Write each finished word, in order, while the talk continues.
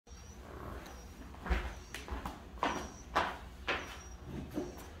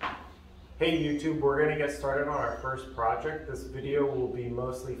Hey YouTube, we're going to get started on our first project. This video will be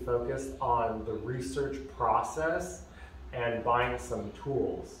mostly focused on the research process and buying some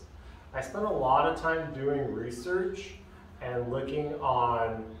tools. I spent a lot of time doing research and looking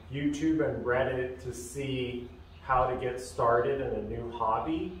on YouTube and Reddit to see how to get started in a new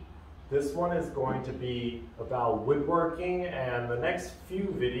hobby. This one is going to be about woodworking, and the next few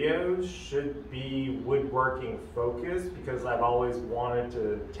videos should be woodworking focused because I've always wanted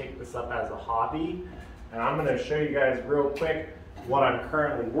to take this up as a hobby. And I'm going to show you guys real quick what I'm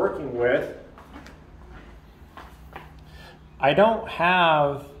currently working with. I don't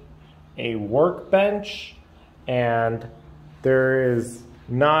have a workbench, and there is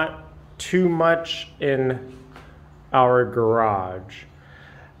not too much in our garage.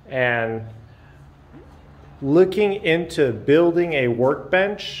 And looking into building a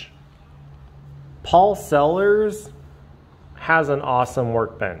workbench, Paul Sellers has an awesome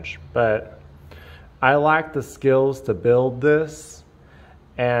workbench, but I lack the skills to build this.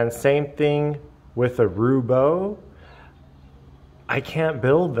 And same thing with a Roubo. I can't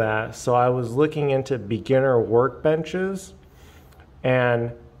build that, so I was looking into beginner workbenches,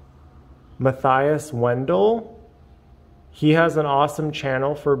 and Matthias Wandel, he has an awesome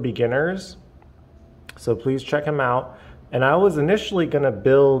channel for beginners, so please check him out. And I was initially going to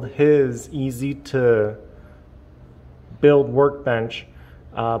build his easy to build workbench,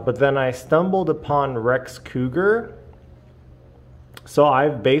 but then I stumbled upon Rex Krueger. So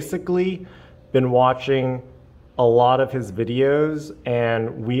I've basically been watching a lot of his videos,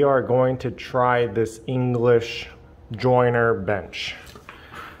 and we are going to try this English joiner bench.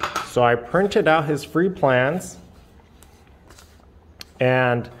 So I printed out his free plans,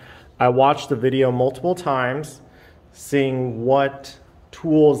 and I watched the video multiple times, seeing what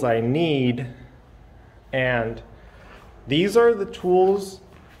tools I need. And these are the tools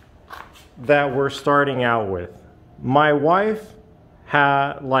that we're starting out with. My wife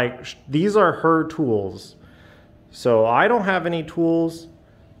had, these are her tools. So I don't have any tools.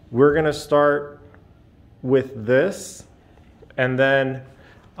 We're gonna start with this. And then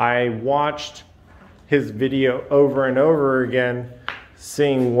I watched his video over and over again,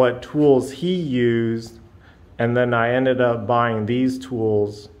 seeing what tools he used, and then I ended up buying these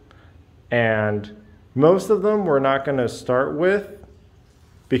tools. And most of them we're not going to start with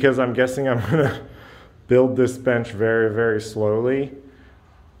because I'm guessing I'm going to build this bench very, very slowly.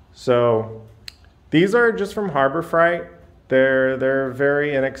 So these are just from Harbor Freight. They're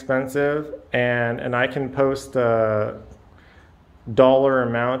very inexpensive, and I can post a dollar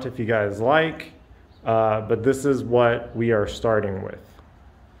amount if you guys like, but this is what we are starting with.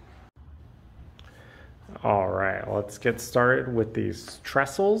 All right, let's get started with these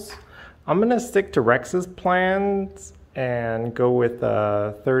trestles. I'm gonna stick to Rex's plans and go with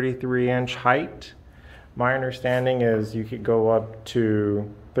a 33-inch height. My understanding is you could go up to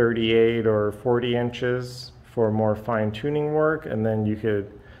 38 or 40 inches for more fine-tuning work, and then you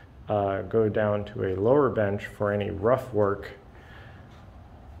could go down to a lower bench for any rough work.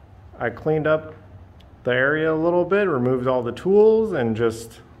 I cleaned up the area a little bit, removed all the tools, and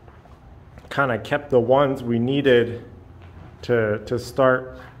just kind of kept the ones we needed to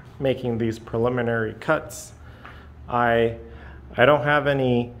start making these preliminary cuts. I don't have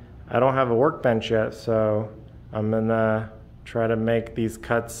a workbench yet, so I'm gonna try to make these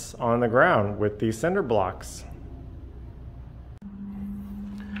cuts on the ground with these cinder blocks.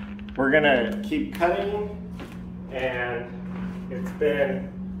 We're gonna keep cutting, and it's been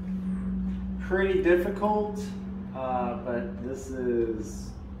pretty difficult, but this is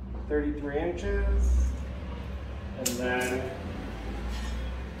 33 inches, and then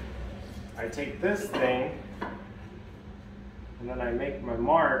I take this thing and then I make my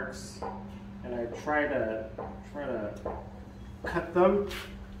marks, and I try to cut them,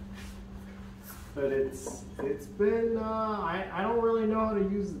 but it's been I don't really know how to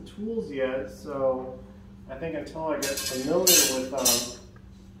use the tools yet, so I think until I get familiar with them,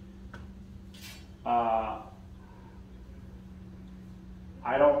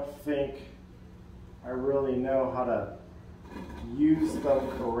 I don't think I really know how to use them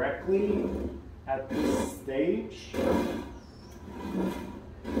correctly at this stage.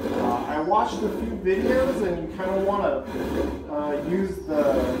 I watched a few videos, and you kind of want to use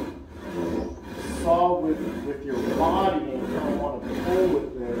the saw with your body, and you kind of want to pull with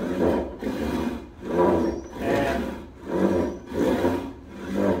it. And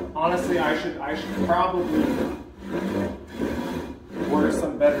honestly, I should probably wear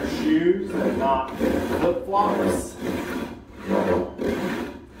some better shoes and not flip-flops.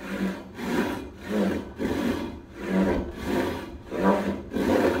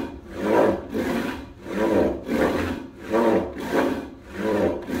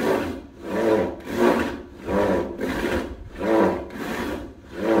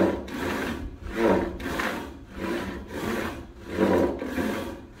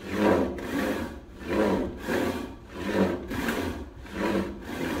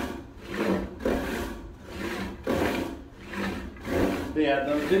 yeah,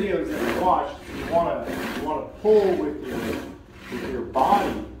 those videos that you watch, you wanna pull with your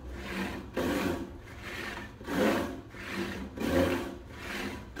body.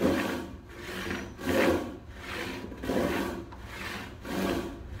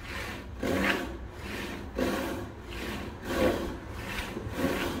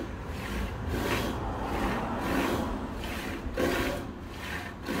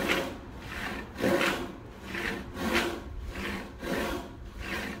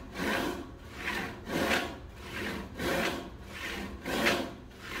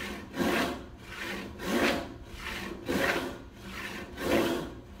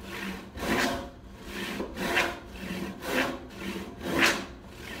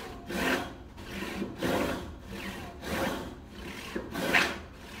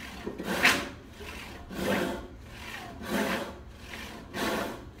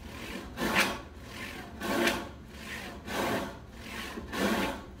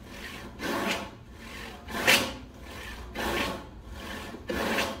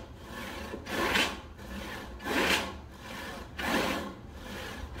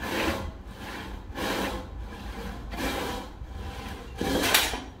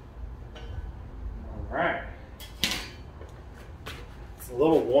 A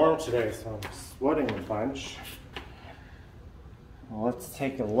little warm today, so I'm sweating a bunch. Well, let's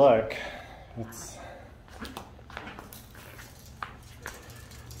take a look. It's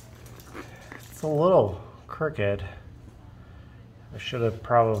a little crooked. I should have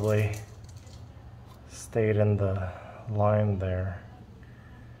probably stayed in the line there.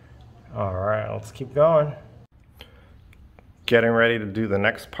 All right, let's keep going. Getting ready to do the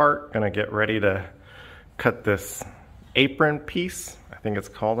next part. Gonna get ready to cut this apron piece. I think it's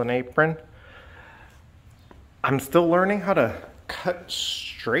called an apron. I'm still learning how to cut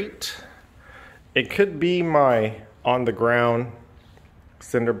straight. It could be my on the ground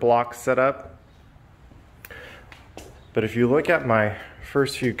cinder block setup. But if you look at my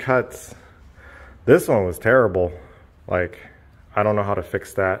first few cuts, this one was terrible. Like, I don't know how to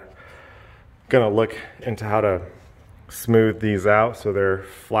fix that. Gonna look into how to smooth these out so they're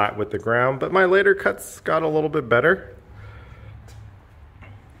flat with the ground, but my later cuts got a little bit better.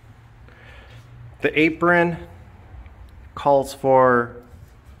 The apron calls for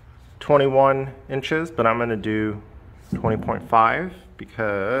 21 inches, but I'm gonna do 20.5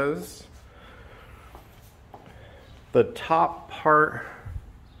 because the top part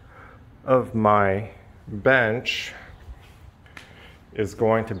of my bench is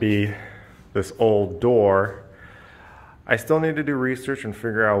going to be this old door. I still need to do research and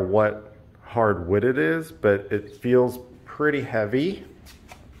figure out what hard wood it is, but it feels pretty heavy.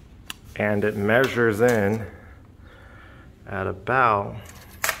 And it measures in at about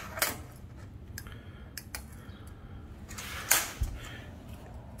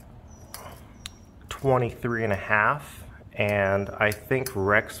 23.5, and I think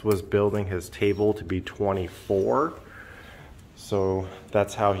Rex was building his table to be 24, so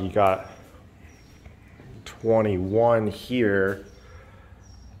that's how he got 21 here,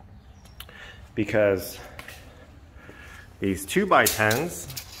 because these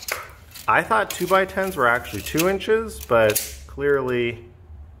 2x10s, I thought 2x10s were actually 2 inches, but clearly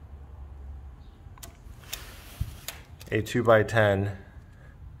a 2x10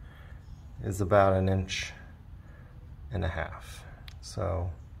 is about 1.5 inches. So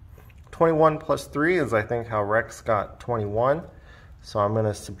 21 plus 3 is, I think, how Rex got 21. So I'm going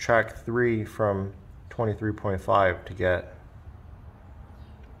to subtract 3 from 23.5 to get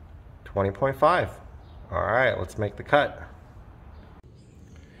 20.5. All right, let's make the cut.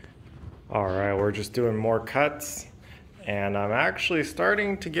 All right, we're just doing more cuts, and I'm actually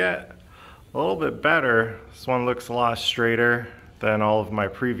starting to get a little bit better. This one looks a lot straighter than all of my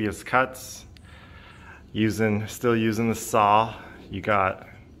previous cuts. Still using the saw. You got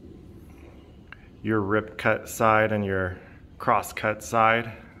your rip cut side and your cross cut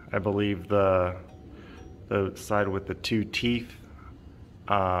side. I believe the side with the 2 teeth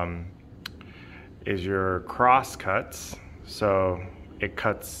is your cross cuts, so it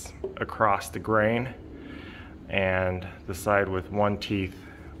cuts across the grain, and the side with 1 teeth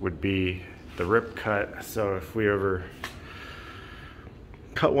would be the rip cut. So if we ever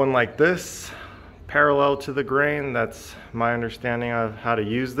cut one like this parallel to the grain, that's my understanding of how to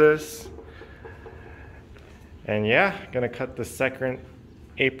use this. And yeah, gonna cut the second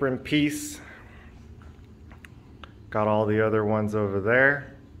apron piece. Got all the other ones over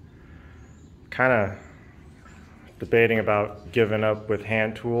there. Kind of debating about giving up with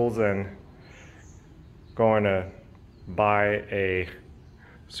hand tools and going to buy a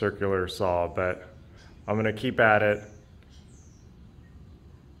circular saw, but I'm gonna keep at it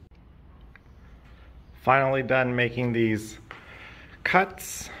Finally done making these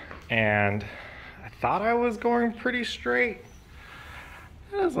cuts, and I thought I was going pretty straight.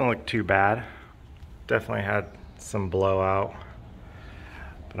 It doesn't look too bad. Definitely had some blowout,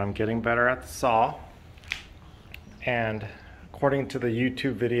 but I'm getting better at the saw. And according to the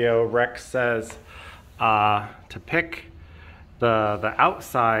YouTube video, Rex says to pick the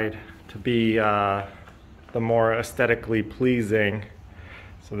outside to be the more aesthetically pleasing.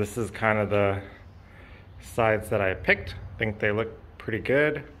 So this is kind of the sides that I picked. I think they look pretty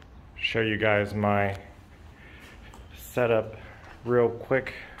good. Show you guys my setup real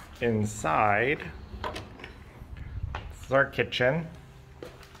quick inside. This is our kitchen.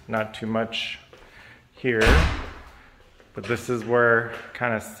 Not too much here, but this is where I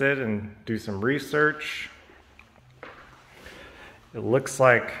kind of sit and do some research. It looks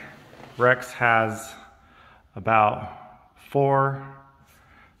like Rex has about 4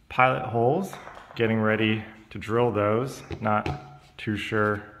 pilot holes, getting ready to drill those. Not too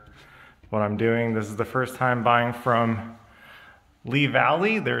sure what I'm doing. This is the first time buying from Lee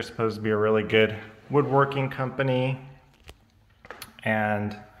Valley. They're supposed to be a really good woodworking company.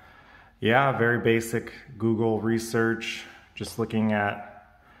 And yeah, very basic Google research, just looking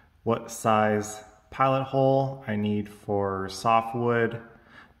at what size pilot hole I need for softwood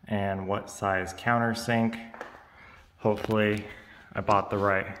and what size countersink. Hopefully I bought the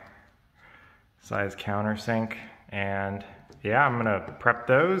right size countersink, and yeah, I'm gonna prep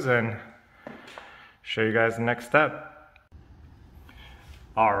those and show you guys the next step.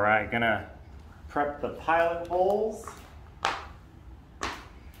 All right, gonna prep the pilot holes.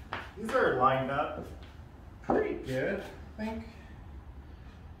 These are lined up pretty good, I think.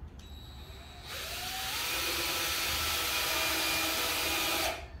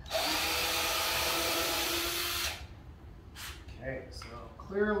 Okay, so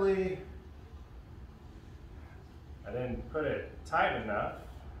clearly I didn't put it tight enough.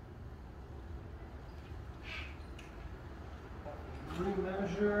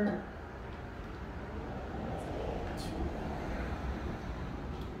 Remeasure.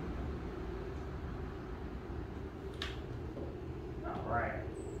 All right.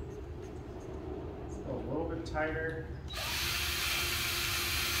 Let's go a little bit tighter.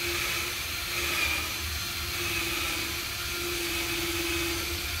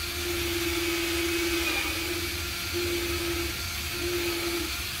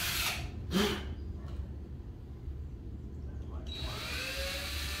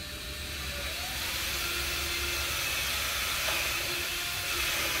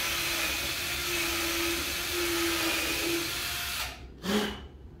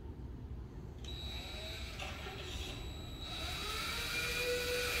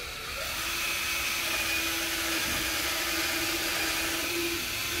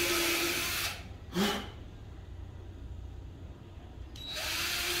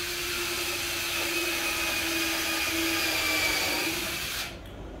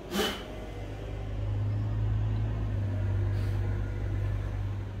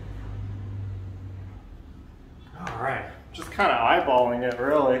 Just kind of eyeballing it,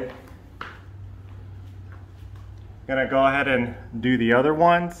 really. Gonna go ahead and do the other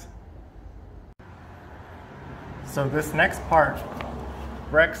ones. So this next part,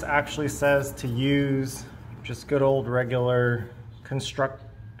 Rex actually says to use just good old regular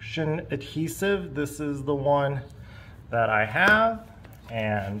construction adhesive. This is the one that I have,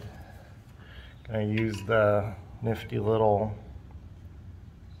 and gonna use the nifty little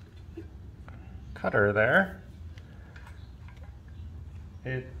cutter there.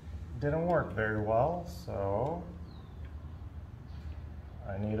 It didn't work very well, so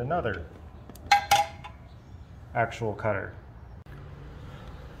I need another actual cutter.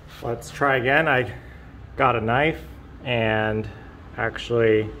 Let's try again. I got a knife and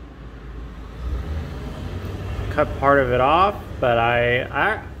actually cut part of it off, but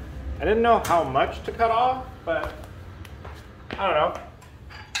I didn't know how much to cut off, but I don't know.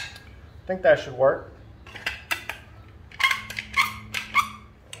 I think that should work.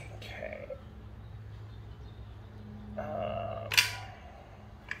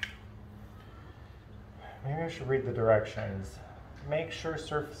 Maybe I should read the directions. Make sure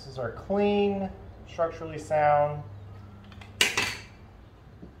surfaces are clean, structurally sound.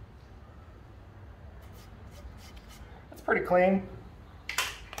 That's pretty clean.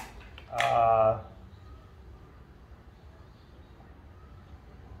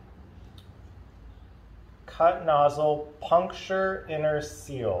 Cut nozzle, puncture inner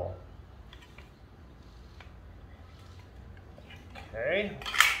seal. Okay.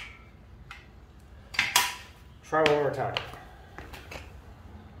 Try one more time.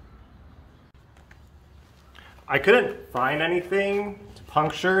 I couldn't find anything to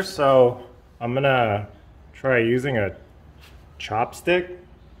puncture, so I'm gonna try using a chopstick.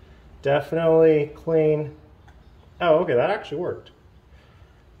 Definitely clean. Oh, okay, that actually worked.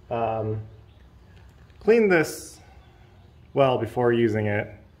 Clean this well before using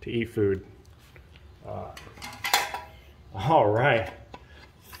it to eat food. All right,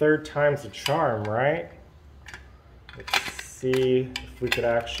 third time's a charm, right? Let's see if we could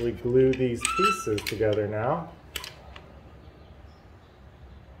actually glue these pieces together now.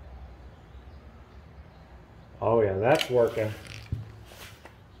 Oh yeah, that's working.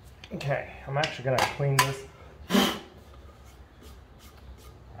 Okay, I'm actually gonna clean this.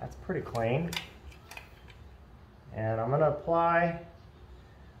 That's pretty clean. And I'm gonna apply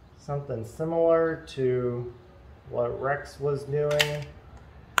something similar to what Rex was doing.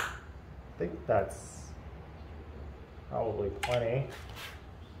 I think that's probably plenty.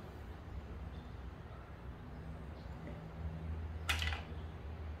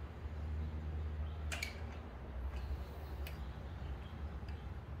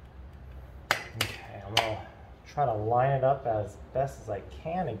 Okay, I'm gonna try to line it up as best as I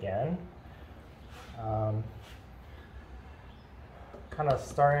can again. Kind of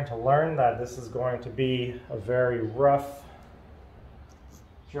starting to learn that this is going to be a very rough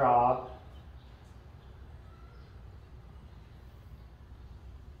job.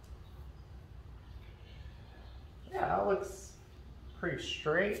 Yeah, that looks pretty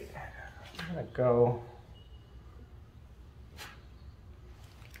straight. I'm gonna go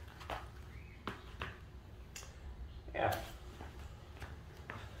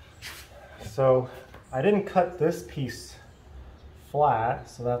so I didn't cut this piece flat,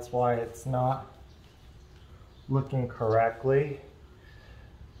 so that's why it's not looking correctly.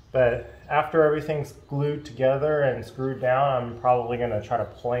 But after everything's glued together and screwed down, I'm probably going to try to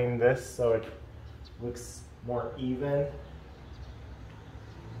plane this so it looks more even.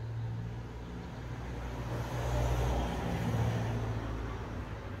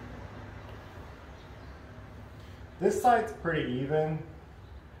 This side's pretty even,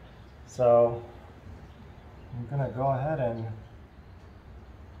 so I'm going to go ahead and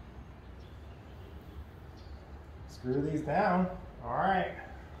screw these down. All right.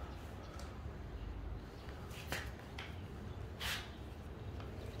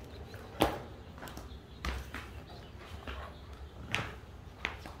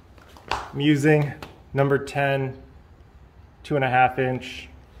 I'm using number 10, 2.5 inch.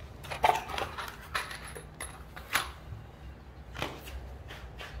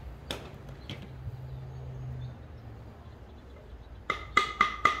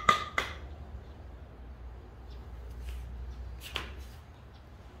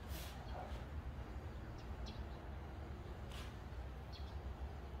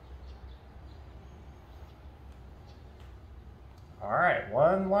 All right,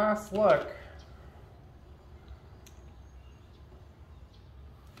 one last look.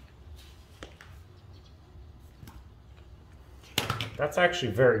 That's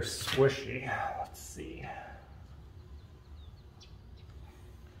actually very squishy. Let's see. I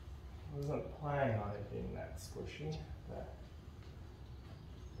wasn't planning on it being that squishy, but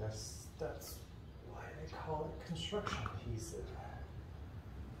that's why they call it construction adhesive.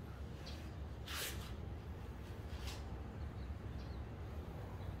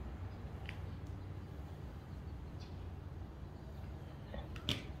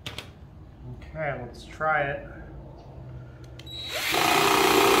 Okay, let's try it.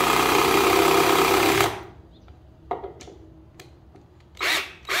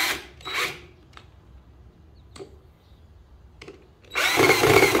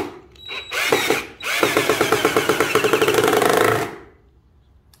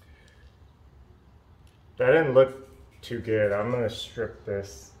 That didn't look too good. I'm gonna strip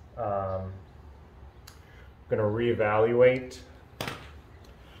this. I'm gonna reevaluate.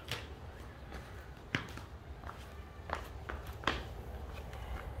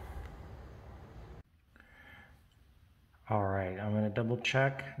 All right, I'm gonna double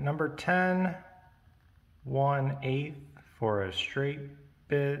check. Number 10, 1/8 for a straight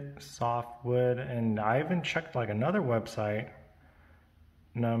bit, softwood, and I even checked like another website.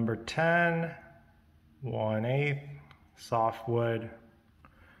 Number 10, 1/8 softwood,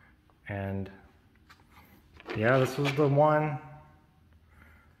 and yeah, this was the one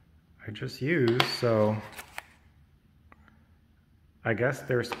I just used, so I guess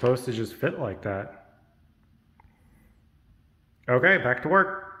they're supposed to just fit like that. Okay, back to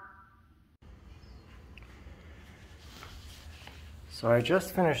work. So I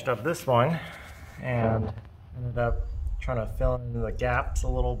just finished up this one and ended up trying to fill in the gaps a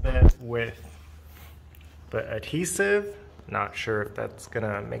little bit with the adhesive. Not sure if that's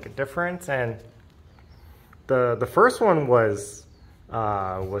gonna make a difference. And the first one was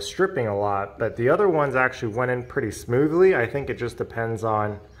stripping a lot, but the other ones actually went in pretty smoothly. I think it just depends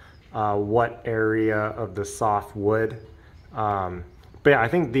on what area of the soft wood. But yeah, I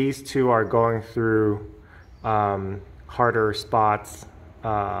think these two are going through harder spots.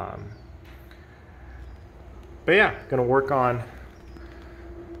 But yeah, gonna work on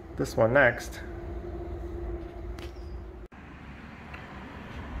this one next.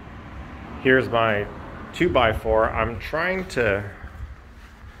 Here's my 2x4. I'm trying to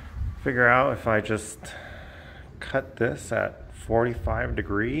figure out if I just cut this at 45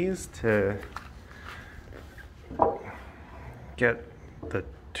 degrees to get the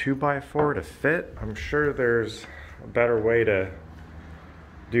 2x4 to fit. I'm sure there's a better way to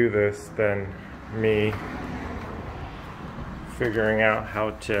do this than me figuring out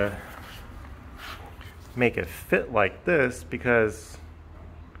how to make it fit like this, because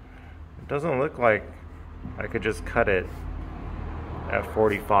it doesn't look like I could just cut it at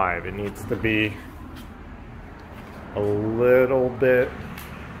 45. It needs to be a little bit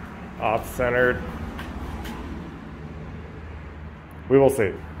off-centered. We will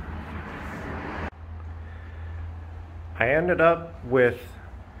see. I ended up with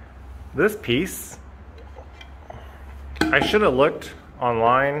this piece. I should have looked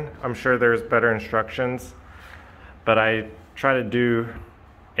online. I'm sure there's better instructions, but I try to do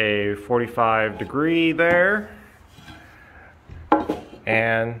a 45 degree there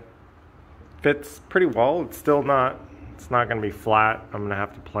and fits pretty well. It's not going to be flat. I'm going to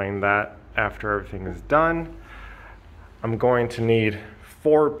have to plane that after everything is done. I'm going to need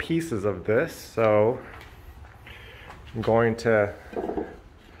 4 pieces of this, so I'm going to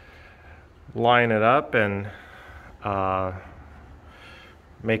line it up and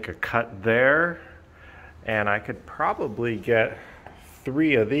make a cut there, and I could probably get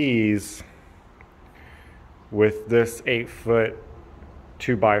 3 of these with this 8-foot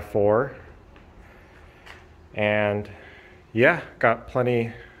 2x4. And yeah, got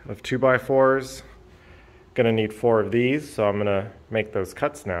plenty of 2x4s. Gonna need 4 of these, so I'm gonna make those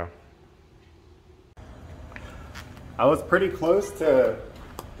cuts now. I was pretty close to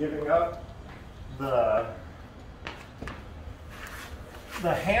giving up the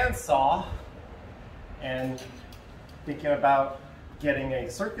handsaw and thinking about getting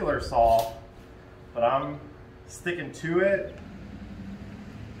a circular saw, but I'm sticking to it.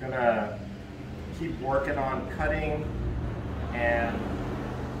 Gonna keep working on cutting, and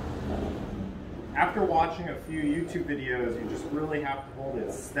after watching a few YouTube videos, you just really have to hold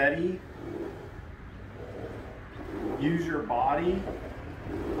it steady. Use your body.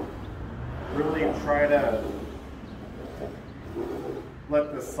 Really try to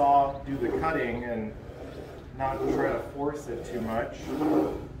let the saw do the cutting and not try to force it too much.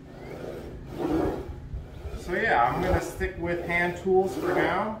 So yeah, I'm gonna stick with hand tools for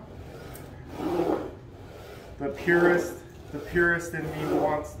now. The purist in me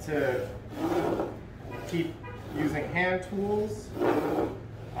wants to keep using hand tools.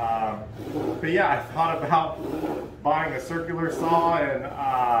 But yeah, I thought about buying a circular saw, and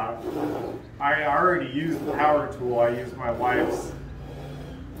I already used the power tool. I used my wife's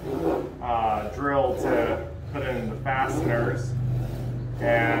drill to put in the fasteners,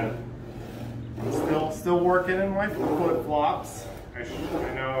 and I'm still working in my flip-flops. I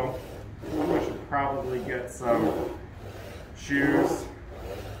know I should probably get some shoes,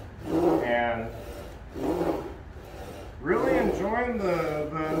 and really enjoying the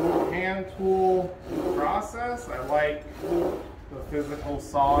hand tool process. I like the physical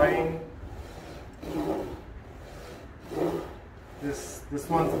sawing. This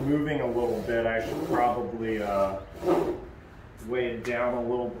one's moving a little bit. I should probably weigh it down a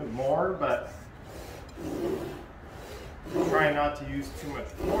little bit more, but I'm trying not to use too much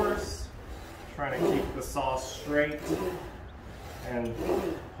force. Trying to keep the saw straight and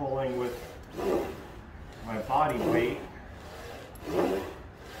pulling with my body weight.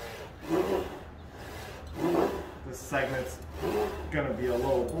 This segment's gonna be a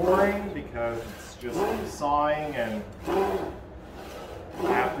little boring because it's just sawing, and I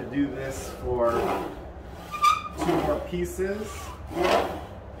have to do this for 2 more pieces.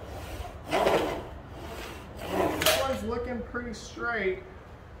 This one's looking pretty straight.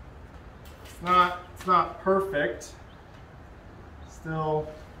 It's not perfect. Still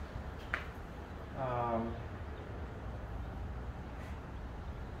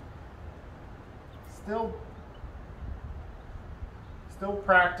still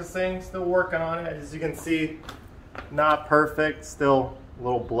practicing, still working on it. As you can see, not perfect, still a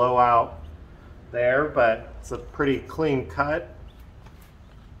little blowout there, but it's a pretty clean cut.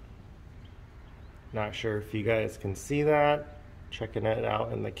 Not sure if you guys can see that. Checking it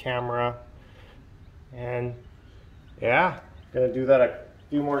out in the camera. And yeah, gonna do that a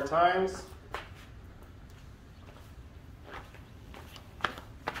few more times.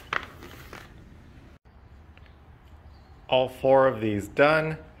 All 4 of these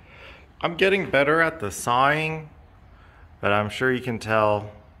done. I'm getting better at the sawing, but I'm sure you can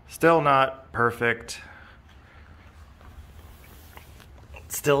tell, still not perfect.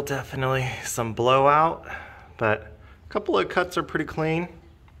 Still definitely some blowout, but a couple of cuts are pretty clean.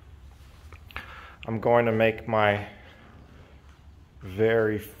 I'm going to make my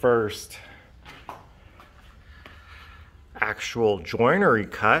very first actual joinery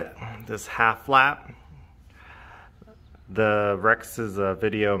cut, this half lap. The Rex's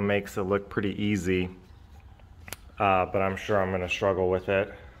video makes it look pretty easy, but I'm sure I'm going to struggle with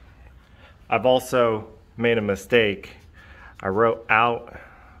it. I've also made a mistake. I wrote out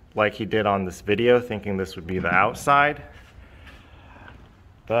like he did on this video, thinking this would be the outside,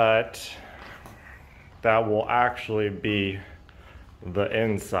 but that will actually be the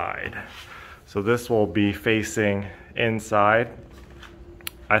inside. So this will be facing inside.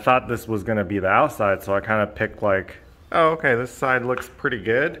 I thought this was going to be the outside, so I kind of picked like, oh, okay, this side looks pretty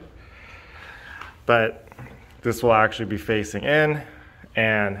good, but this will actually be facing in,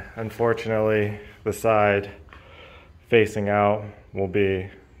 and unfortunately the side facing out will be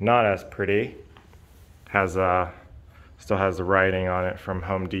not as pretty. Still has the writing on it from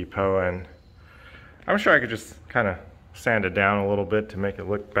Home Depot, and I'm sure I could just kind of sand it down a little bit to make it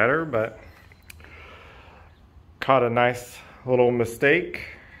look better, but caught a nice little mistake.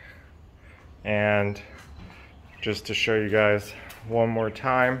 And just to show you guys one more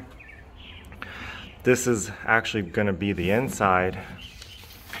time, this is actually going to be the inside,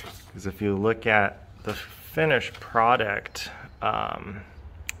 because if you look at the finished product, the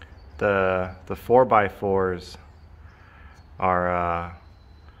 4x4s are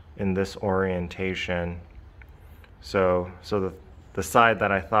in this orientation. So the side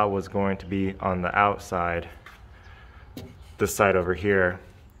that I thought was going to be on the outside, this side over here,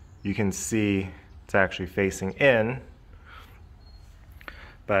 you can see it's actually facing in.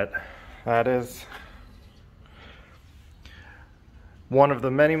 But that is one of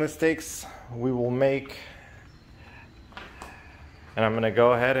the many mistakes we will make. And I'm going to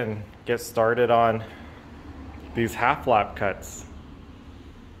go ahead and get started on these half lap cuts.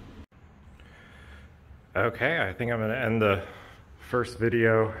 Okay, I think I'm going to end the first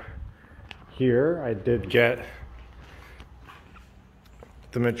video here. I did get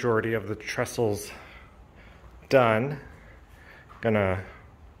the majority of the trestles done. Gonna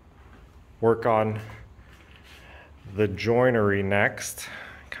work on the joinery next.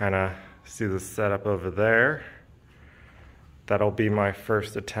 Kind of see the setup over there. That'll be my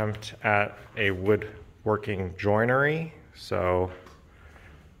first attempt at a woodworking joinery. So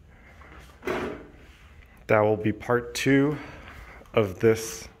that will be part 2 of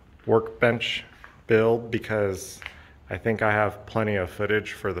this workbench build, because I think I have plenty of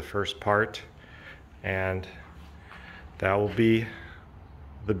footage for the first part, and that will be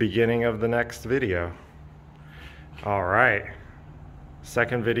the beginning of the next video. All right,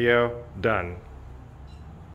 second video done.